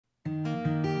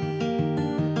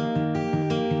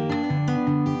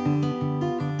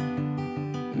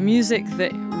Music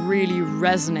that really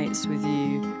resonates with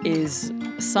you is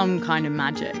some kind of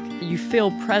magic. You feel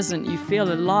present, you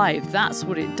feel alive, that's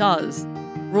what it does.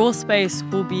 Raw Space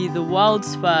will be the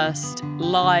world's first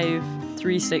live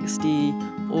 360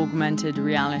 augmented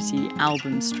reality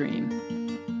album stream.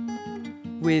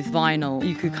 With vinyl,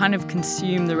 you could kind of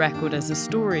consume the record as a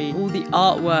story. All the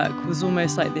artwork was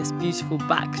almost like this beautiful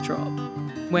backdrop.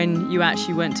 When you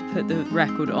actually went to put the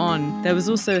record on, there was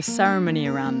also a ceremony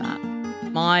around that.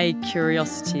 My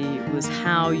curiosity was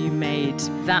how you made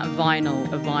that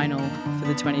vinyl a vinyl for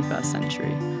the 21st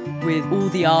century. With all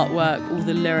the artwork, all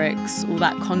the lyrics, all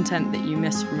that content that you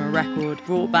missed from a record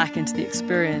brought back into the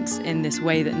experience in this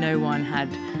way that no one had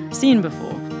seen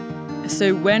before.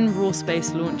 So when Raw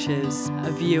Space launches,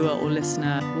 a viewer or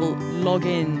listener will log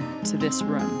in to this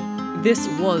room. This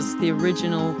was the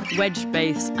original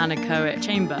wedge-based anechoic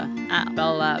chamber at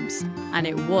Bell Labs, and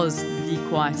it was the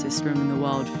quietest room in the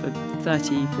world for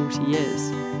 30, 40 years.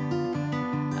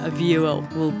 A viewer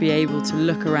will be able to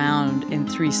look around in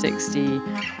 360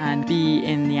 and be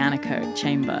in the anechoic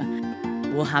chamber.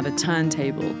 We'll have a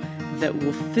turntable that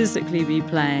will physically be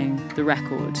playing the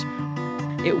record.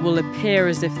 It will appear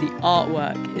as if the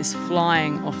artwork is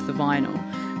flying off the vinyl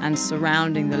and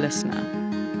surrounding the listener.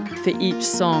 For each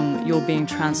song, you're being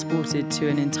transported to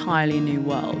an entirely new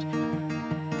world.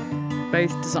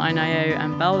 Both Design.io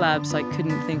and Bell Labs, I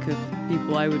couldn't think of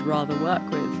people I would rather work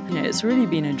with. It's really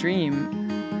been a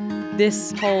dream.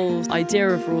 This whole idea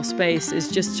of Raw Space is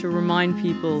just to remind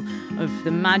people of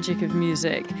the magic of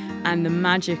music and the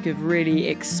magic of really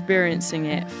experiencing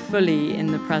it fully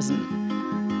in the present.